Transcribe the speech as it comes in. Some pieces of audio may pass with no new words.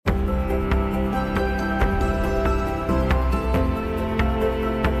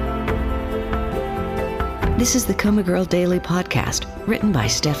This is the Coma Girl Daily Podcast, written by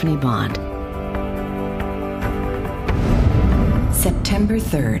Stephanie Bond. September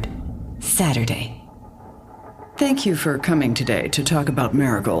 3rd, Saturday. Thank you for coming today to talk about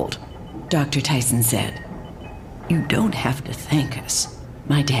Marigold, Dr. Tyson said. You don't have to thank us,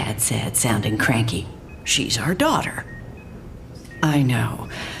 my dad said, sounding cranky. She's our daughter. I know,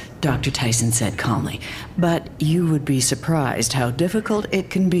 Dr. Tyson said calmly, but you would be surprised how difficult it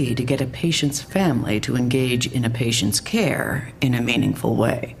can be to get a patient's family to engage in a patient's care in a meaningful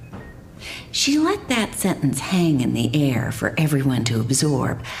way. She let that sentence hang in the air for everyone to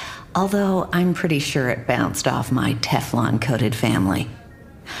absorb, although I'm pretty sure it bounced off my Teflon-coated family.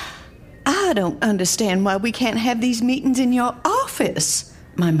 I don't understand why we can't have these meetings in your office,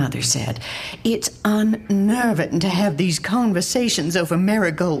 my mother said. It's unnerving to have these conversations over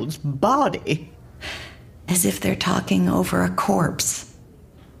Marigold's body. As if they're talking over a corpse.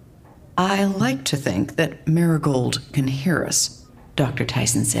 I like to think that Marigold can hear us, Dr.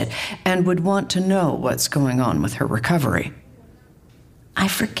 Tyson said, and would want to know what's going on with her recovery. I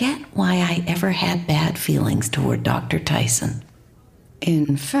forget why I ever had bad feelings toward Dr. Tyson.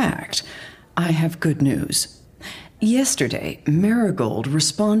 In fact, I have good news. Yesterday, Marigold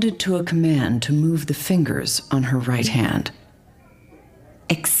responded to a command to move the fingers on her right hand.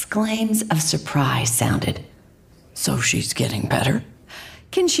 Exclaims of surprise sounded. So she's getting better?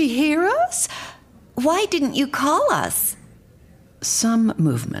 Can she hear us? Why didn't you call us? Some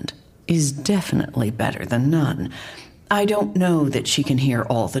movement is definitely better than none. I don't know that she can hear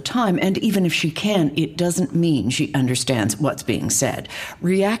all the time, and even if she can, it doesn't mean she understands what's being said.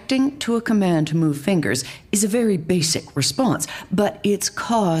 Reacting to a command to move fingers is a very basic response, but it's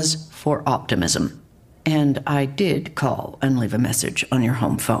cause for optimism. And I did call and leave a message on your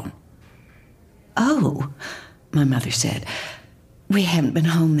home phone. Oh, my mother said. We haven't been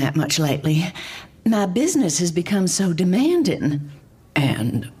home that much lately. My business has become so demanding.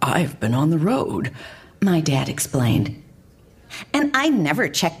 And I've been on the road, my dad explained. And I never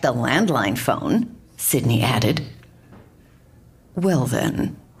checked the landline phone, Sydney added. Well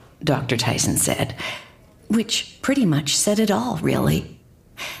then, Dr. Tyson said, which pretty much said it all, really.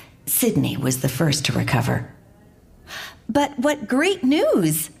 Sydney was the first to recover. But what great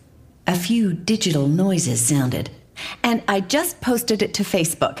news! A few digital noises sounded. And I just posted it to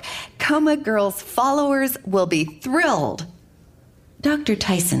Facebook. Coma Girl's followers will be thrilled. Dr.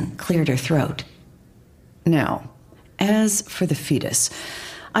 Tyson cleared her throat. Now, as for the fetus,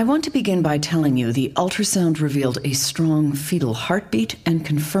 I want to begin by telling you the ultrasound revealed a strong fetal heartbeat and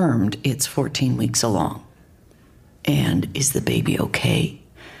confirmed it's 14 weeks along. And is the baby okay?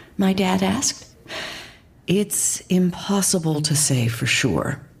 My dad asked. It's impossible to say for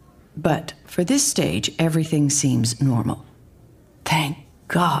sure, but for this stage, everything seems normal. Thank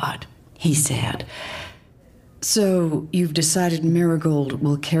God, he said. So, you've decided Marigold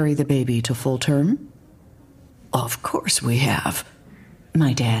will carry the baby to full term? Of course we have,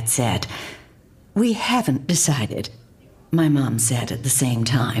 my dad said. We haven't decided, my mom said at the same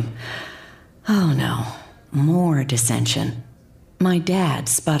time. Oh no, more dissension. My dad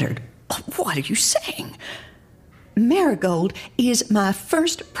sputtered. What are you saying? Marigold is my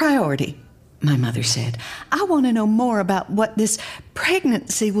first priority, my mother said. I want to know more about what this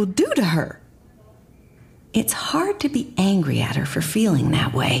pregnancy will do to her. It's hard to be angry at her for feeling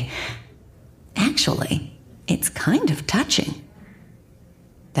that way. Actually, it's kind of touching.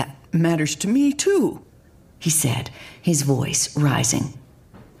 That matters to me, too, he said, his voice rising.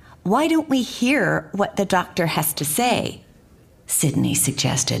 Why don't we hear what the doctor has to say? Sydney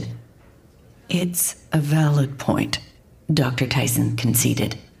suggested. It's a valid point, Dr. Tyson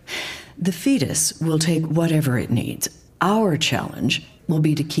conceded. The fetus will take whatever it needs. Our challenge will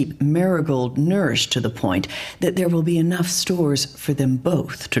be to keep Marigold nourished to the point that there will be enough stores for them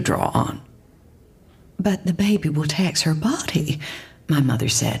both to draw on. But the baby will tax her body, my mother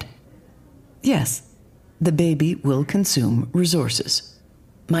said. Yes, the baby will consume resources.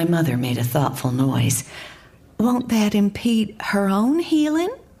 My mother made a thoughtful noise. Won't that impede her own healing?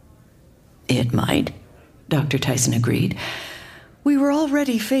 It might, Dr. Tyson agreed. We were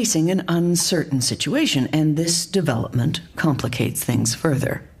already facing an uncertain situation, and this development complicates things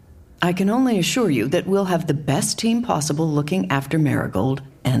further. I can only assure you that we'll have the best team possible looking after Marigold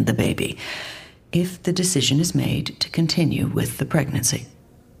and the baby, if the decision is made to continue with the pregnancy.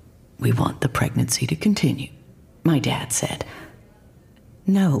 We want the pregnancy to continue, my dad said.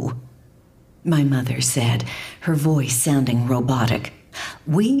 No, my mother said, her voice sounding robotic.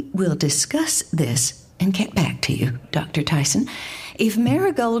 We will discuss this and get back to you, Dr. Tyson. If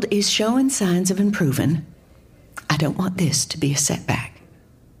Marigold is showing signs of improving, I don't want this to be a setback.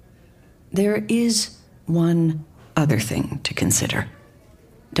 There is one other thing to consider.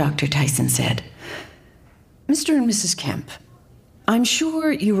 Dr. Tyson said, Mr. and Mrs. Kemp, I'm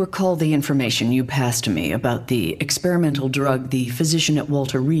sure you recall the information you passed to me about the experimental drug the physician at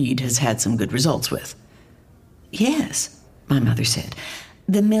Walter Reed has had some good results with. Yes, my mother said.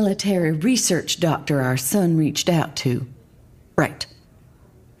 The military research doctor our son reached out to. Right.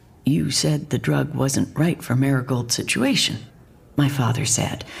 You said the drug wasn't right for Marigold's situation, my father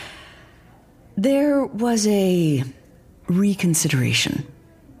said. There was a reconsideration,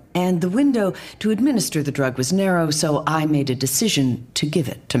 and the window to administer the drug was narrow, so I made a decision to give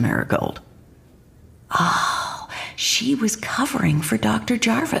it to Marigold. Oh, she was covering for Dr.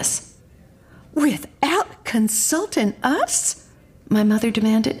 Jarvis. Without consulting us? My mother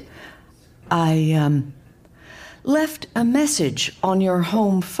demanded. I left a message on your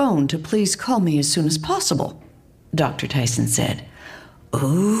home phone to please call me as soon as possible, Dr. Tyson said.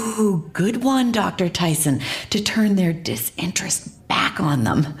 Ooh, good one, Dr. Tyson, to turn their disinterest back on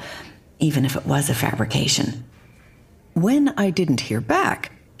them, even if it was a fabrication. When I didn't hear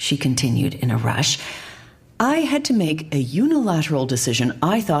back, she continued in a rush, I had to make a unilateral decision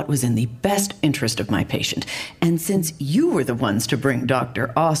I thought was in the best interest of my patient. And since you were the ones to bring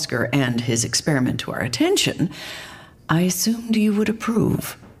Dr. Oscar and his experiment to our attention, I assumed you would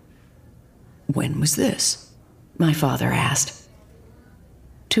approve. When was this? My father asked.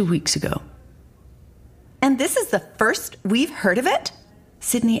 2 weeks ago. And this is the first we've heard of it?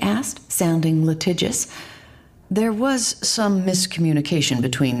 Sydney asked, sounding litigious. There was some miscommunication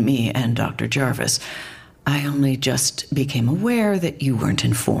between me and Dr. Jarvis. I only just became aware that you weren't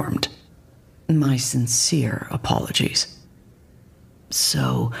informed. My sincere apologies.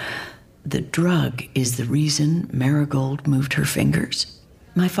 So, the drug is the reason Marigold moved her fingers?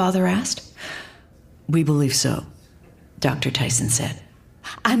 My father asked. We believe so, Dr. Tyson said.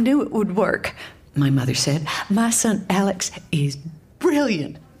 I knew it would work, my mother said. My son Alex is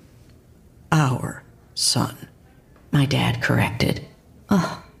brilliant. Our son, my dad corrected.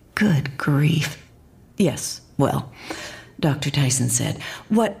 Oh, good grief. Yes, well, Dr. Tyson said,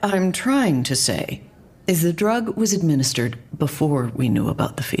 what I'm trying to say is the drug was administered before we knew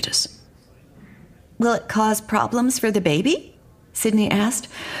about the fetus. Will it cause problems for the baby? Sydney asked.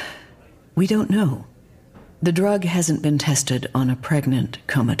 We don't know. The drug hasn't been tested on a pregnant,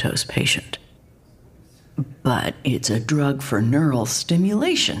 comatose patient. But it's a drug for neural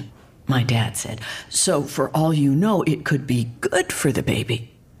stimulation, my dad said. So for all you know, it could be good for the baby.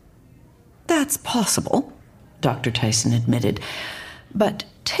 That's possible, Dr. Tyson admitted. But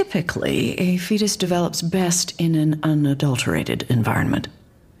typically, a fetus develops best in an unadulterated environment.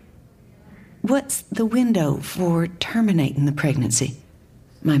 What's the window for terminating the pregnancy?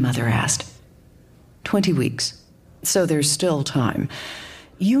 My mother asked. 20 weeks. So there's still time.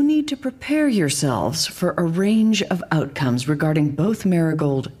 You need to prepare yourselves for a range of outcomes regarding both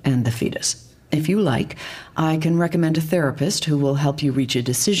Marigold and the fetus. If you like, I can recommend a therapist who will help you reach a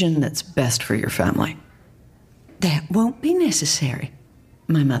decision that's best for your family. That won't be necessary,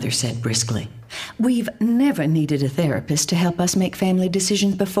 my mother said briskly. We've never needed a therapist to help us make family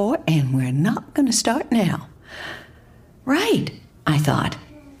decisions before, and we're not going to start now. Right, I thought.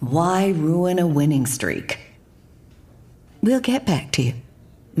 Why ruin a winning streak? We'll get back to you,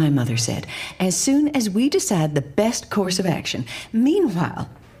 my mother said, as soon as we decide the best course of action. Meanwhile,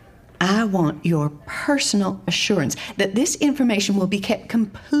 I want your personal assurance that this information will be kept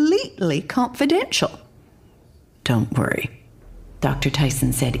completely confidential. Don't worry, Dr.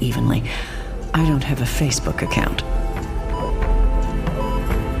 Tyson said evenly. I don't have a Facebook account.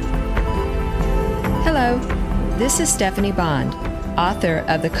 Hello, this is Stephanie Bond, author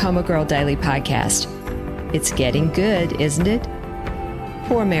of the Coma Girl Daily podcast. It's getting good, isn't it?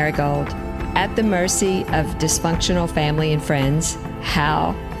 Poor Marigold, at the mercy of dysfunctional family and friends.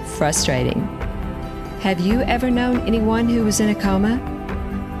 How frustrating. Have you ever known anyone who was in a coma?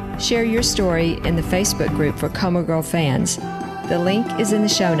 Share your story in the Facebook group for Coma Girl fans. The link is in the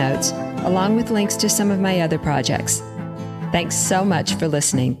show notes, along with links to some of my other projects. Thanks so much for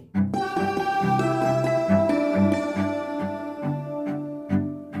listening.